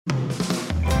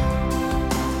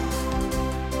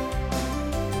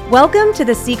Welcome to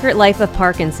The Secret Life of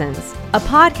Parkinson's, a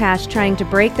podcast trying to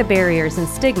break the barriers and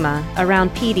stigma around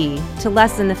PD to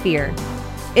lessen the fear.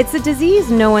 It's a disease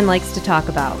no one likes to talk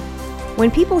about. When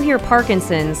people hear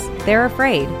Parkinson's, they're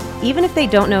afraid, even if they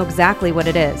don't know exactly what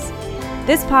it is.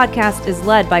 This podcast is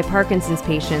led by Parkinson's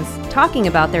patients talking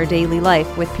about their daily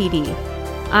life with PD.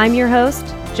 I'm your host,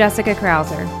 Jessica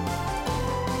Krauser.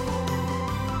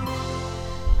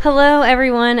 Hello,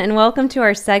 everyone, and welcome to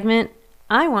our segment,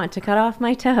 I Want to Cut Off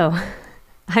My Toe.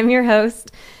 I'm your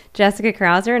host, Jessica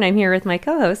Krauser, and I'm here with my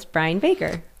co-host, Brian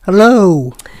Baker.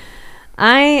 Hello.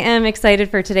 I am excited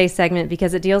for today's segment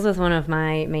because it deals with one of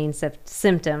my main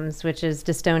symptoms, which is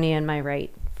dystonia in my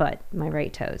right foot, my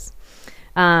right toes.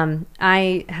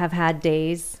 I have had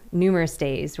numerous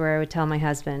days, where I would tell my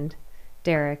husband,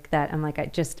 Derek, that I'm like,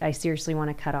 I seriously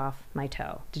want to cut off my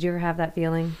toe. Did you ever have that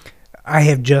feeling? I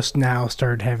have just now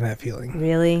started having that feeling.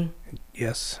 Really?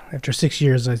 Yes. After 6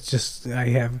 years, it's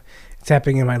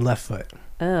happening in my left foot.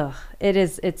 Ugh,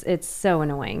 it's so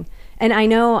annoying. And I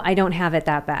know I don't have it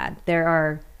that bad.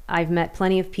 I've met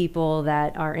plenty of people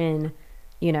that are in,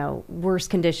 worse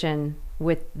condition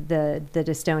with the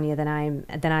dystonia than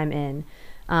I'm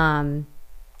in.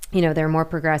 They're more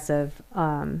progressive.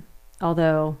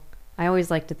 Although I always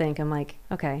like to think, I'm like,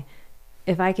 okay,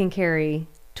 if I can carry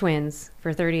twins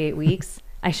for 38 weeks,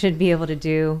 I should be able to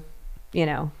do,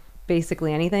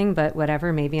 basically anything, but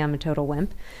whatever, maybe I'm a total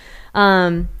wimp.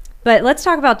 But let's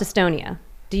talk about dystonia.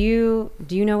 Do you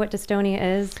know what dystonia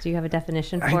is? Do you have a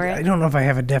definition for it? I don't know if I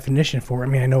have a definition for it. I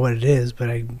mean, I know what it is, but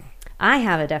I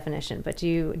have a definition, but do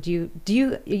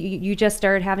you just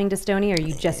started having dystonia, or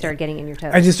you just started getting in your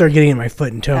toes? I just started getting in my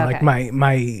foot and toe. Okay.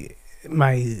 Like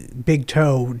my big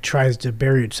toe tries to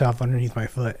bury itself underneath my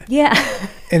foot. Yeah.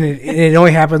 And it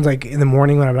only happens like in the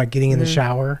morning when I'm like getting in the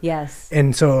shower. Yes.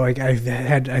 And so like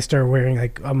I started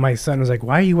wearing my son was like,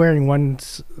 why are you wearing one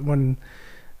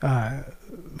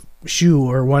shoe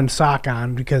or one sock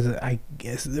on? Because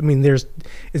it's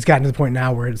gotten to the point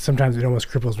now where sometimes it almost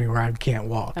cripples me where I can't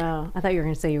walk. Oh, I thought you were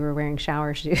going to say you were wearing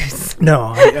shower shoes.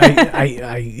 No,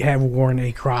 I have worn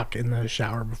a Croc in the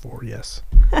shower before. Yes.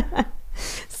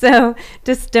 So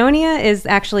dystonia is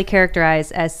actually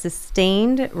characterized as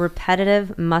sustained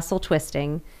repetitive muscle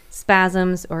twisting,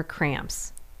 spasms, or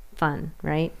cramps. Fun,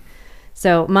 right?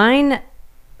 So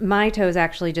my toes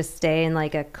actually just stay in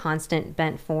like a constant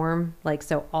bent form,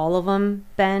 so all of them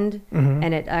bend. Mm-hmm.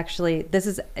 And this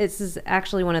is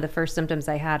actually one of the first symptoms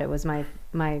I had. It was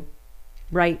my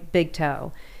right big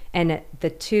toe, and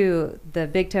the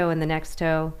big toe and the next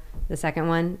toe, the second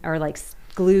one, are like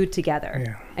glued together.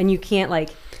 Yeah. And you can't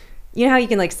how you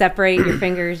can separate your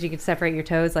fingers, you can separate your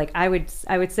toes. I would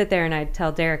sit there and I'd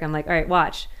tell Derek, I'm like, all right,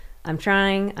 watch. I'm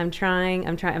trying.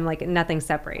 I'm like, nothing's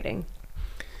separating.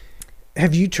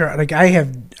 Have you tried, I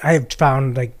have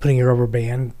found putting a rubber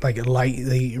band, a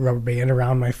lightly rubber band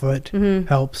around my foot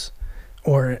helps,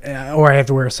 or I have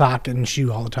to wear a sock and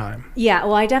shoe all the time. Yeah,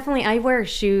 well, I wear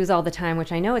shoes all the time,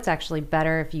 which I know it's actually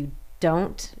better if you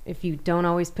don't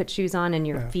always put shoes on and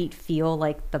your feet feel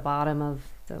like the bottom of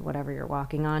the whatever you're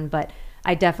walking on. But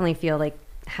I definitely feel like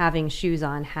having shoes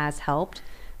on has helped.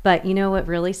 But you know what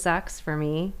really sucks for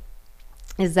me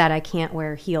is that I can't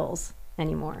wear heels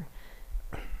anymore.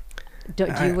 Do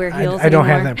you wear heels anymore? I don't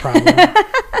have that problem.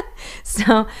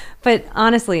 So, but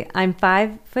honestly, I'm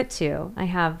 5'2". I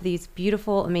have these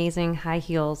beautiful, amazing high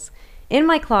heels in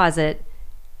my closet,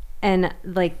 and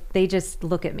they just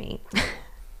look at me.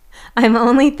 I'm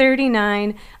only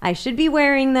 39. I should be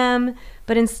wearing them,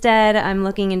 but instead I'm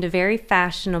looking into very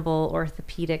fashionable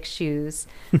orthopedic shoes.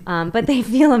 But they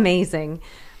feel amazing.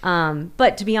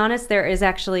 But to be honest,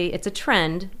 it's a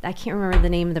trend. I can't remember the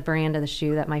name of the brand of the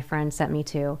shoe that my friend sent me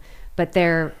to, but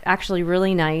they're actually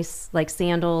really nice, like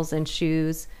sandals and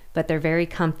shoes, but they're very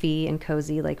comfy and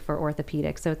cozy, for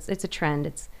orthopedic. So it's a trend.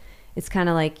 It's kind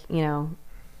of like,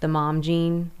 the mom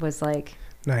jean was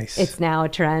nice. It's now a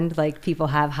trend. People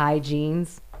have high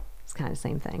jeans. It's kind of the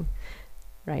same thing,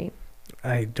 right?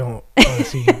 I don't want to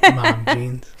see mom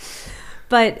jeans.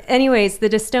 But anyways, the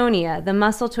dystonia, the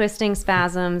muscle twisting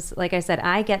spasms, like I said,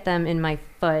 I get them in my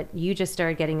foot. You just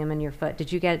started getting them in your foot.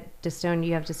 Did you get dystonia? Do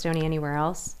you have dystonia anywhere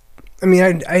else? I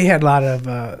mean, I had a lot of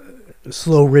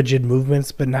slow, rigid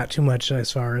movements, but not too much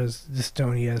as far as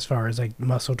dystonia, as far as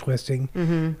muscle twisting.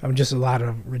 Mm-hmm. Just a lot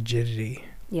of rigidity.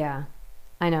 Yeah,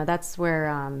 I know. That's where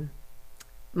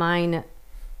mine, and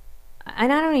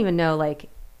I don't even know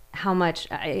how much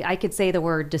I could say the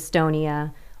word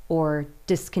dystonia or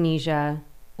dyskinesia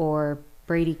or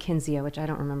bradykinesia, which I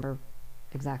don't remember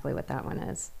exactly what that one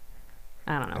is.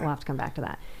 I don't know. We'll have to come back to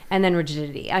that. And then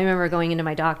rigidity. I remember going into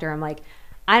my doctor. I'm like,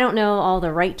 I don't know all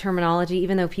the right terminology,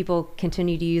 even though people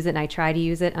continue to use it and I try to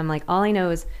use it. I'm like, all I know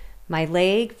is my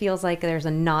leg feels like there's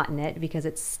a knot in it because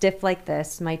it's stiff like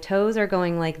this. My toes are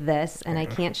going like this and I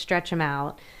can't stretch them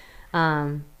out.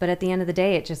 But at the end of the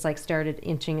day, it just like started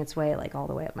inching its way like all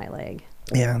the way up my leg.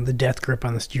 Yeah, the death grip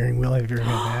on the steering wheel. Have you ever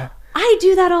had that? I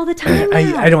do that all the time now.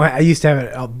 I don't. I used to have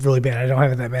it really bad. I don't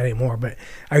have it that bad anymore. But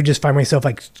I would just find myself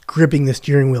like gripping the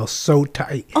steering wheel so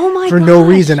tight. Oh my For gosh. no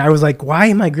reason. I was like, why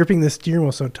am I gripping the steering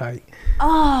wheel so tight?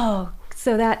 Oh,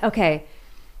 so that, okay.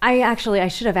 I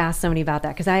should have asked somebody about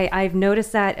that because I've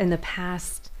noticed that in the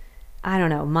past, I don't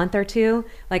know, month or two.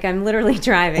 Like I'm literally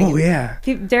driving. Oh, yeah.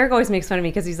 Derek always makes fun of me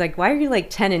because he's like, why are you like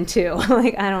 10 and 2?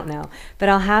 Like, I don't know. But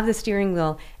I'll have the steering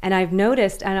wheel and I've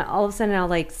noticed, and all of a sudden I'll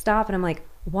like stop and I'm like,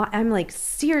 what? I'm like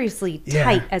seriously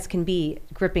tight as can be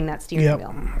gripping that steering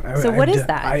wheel. So what is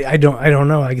that? I don't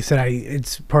know. Like I said,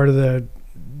 it's part of the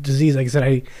disease. Like I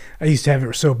said, I used to have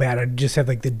it so bad. I just have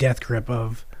like the death grip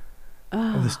of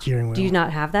the steering wheel. Do you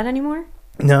not have that anymore?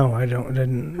 No, I don't. I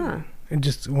didn't. Huh. It's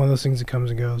just one of those things that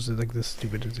comes and goes. It's like this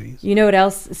stupid disease. You know what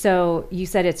else? So you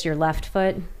said it's your left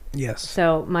foot. Yes.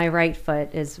 So my right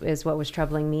foot is what was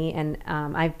troubling me, and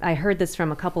I heard this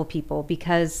from a couple people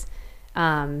because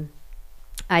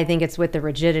I think it's with the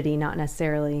rigidity, not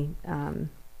necessarily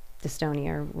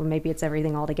dystonia, or maybe it's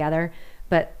everything all together.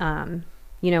 But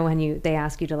you know, when they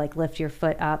ask you to like lift your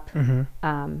foot up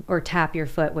or tap your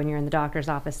foot when you're in the doctor's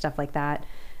office, stuff like that.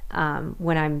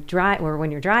 When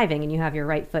you're driving and you have your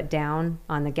right foot down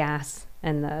on the gas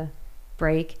and the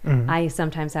brake, I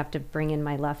sometimes have to bring in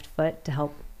my left foot to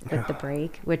help with the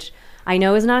brake, which I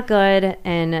know is not good,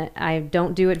 and I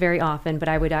don't do it very often. But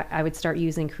I would start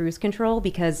using cruise control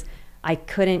because I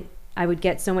would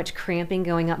get so much cramping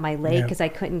going up my leg because I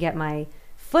couldn't get my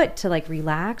foot to like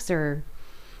relax. Or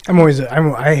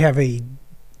I have a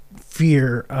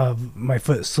fear of my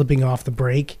foot slipping off the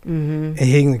brake and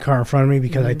hitting the car in front of me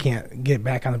because I can't get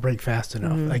back on the brake fast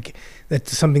enough. Like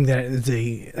that's something that is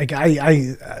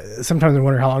I sometimes I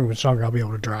wonder how much longer I'll be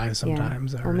able to drive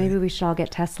sometimes. Well, maybe we should all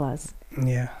get Teslas.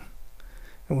 Yeah.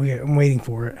 I'm waiting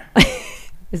for it.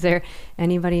 Is there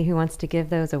anybody who wants to give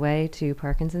those away to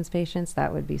Parkinson's patients?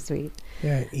 That would be sweet.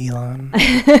 Yeah, Elon.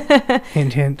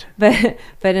 Hint, hint. But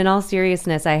in all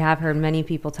seriousness, I have heard many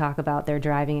people talk about their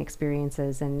driving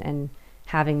experiences and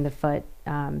having the foot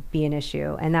be an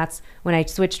issue. And that's when I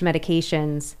switched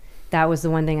medications. That was the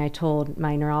one thing I told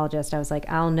my neurologist. I was like,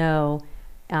 I'll know,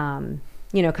 kind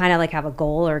of like have a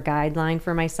goal or guideline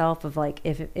for myself of like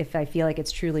if I feel like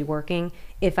it's truly working,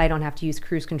 if I don't have to use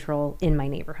cruise control in my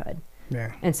neighborhood.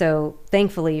 Yeah. And so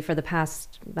thankfully for the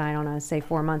past, I don't know, say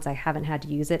 4 months, I haven't had to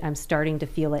use it. I'm starting to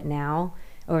feel it now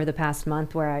over the past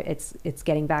month where it's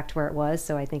getting back to where it was.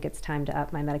 So I think it's time to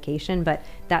up my medication, but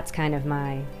that's kind of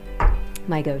my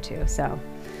go-to. So,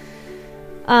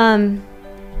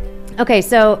 okay.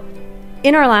 So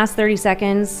in our last 30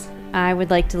 seconds, I would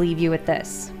like to leave you with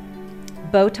this: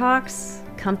 Botox,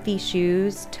 comfy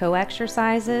shoes, toe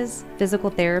exercises, physical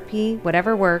therapy,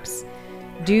 whatever works.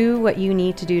 Do what you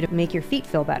need to do to make your feet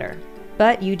feel better.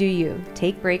 But you do you.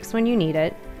 Take breaks when you need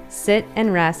it. Sit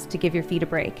and rest to give your feet a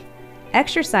break.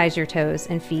 Exercise your toes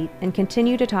and feet and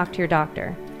continue to talk to your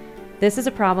doctor. This is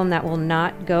a problem that will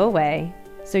not go away,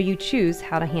 so you choose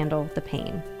how to handle the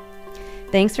pain.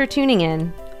 Thanks for tuning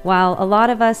in. While a lot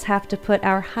of us have to put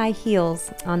our high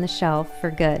heels on the shelf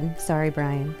for good. Sorry,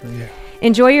 Brian. Yeah.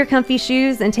 Enjoy your comfy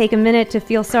shoes and take a minute to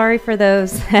feel sorry for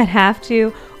those that have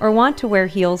to or want to wear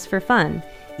heels for fun.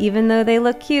 Even though they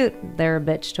look cute, they're a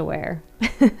bitch to wear.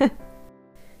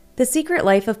 The Secret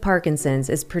Life of Parkinson's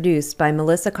is produced by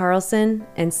Melissa Carlson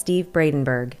and Steve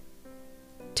Bradenberg.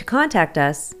 To contact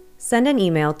us, send an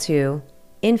email to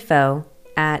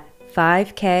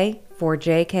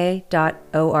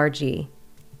info@5k4jk.org.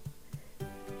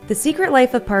 The Secret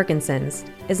Life of Parkinson's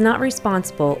is not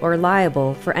responsible or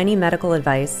liable for any medical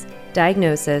advice,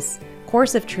 diagnosis,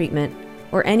 course of treatment,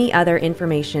 or any other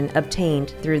information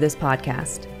obtained through this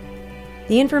podcast.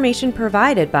 The information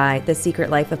provided by The Secret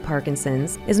Life of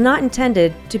Parkinson's is not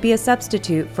intended to be a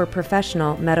substitute for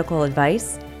professional medical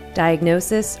advice,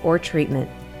 diagnosis, or treatment.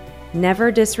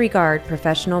 Never disregard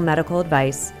professional medical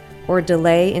advice or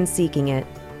delay in seeking it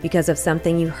because of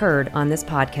something you heard on this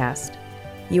podcast.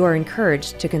 You are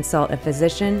encouraged to consult a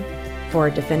physician for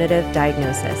a definitive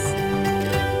diagnosis.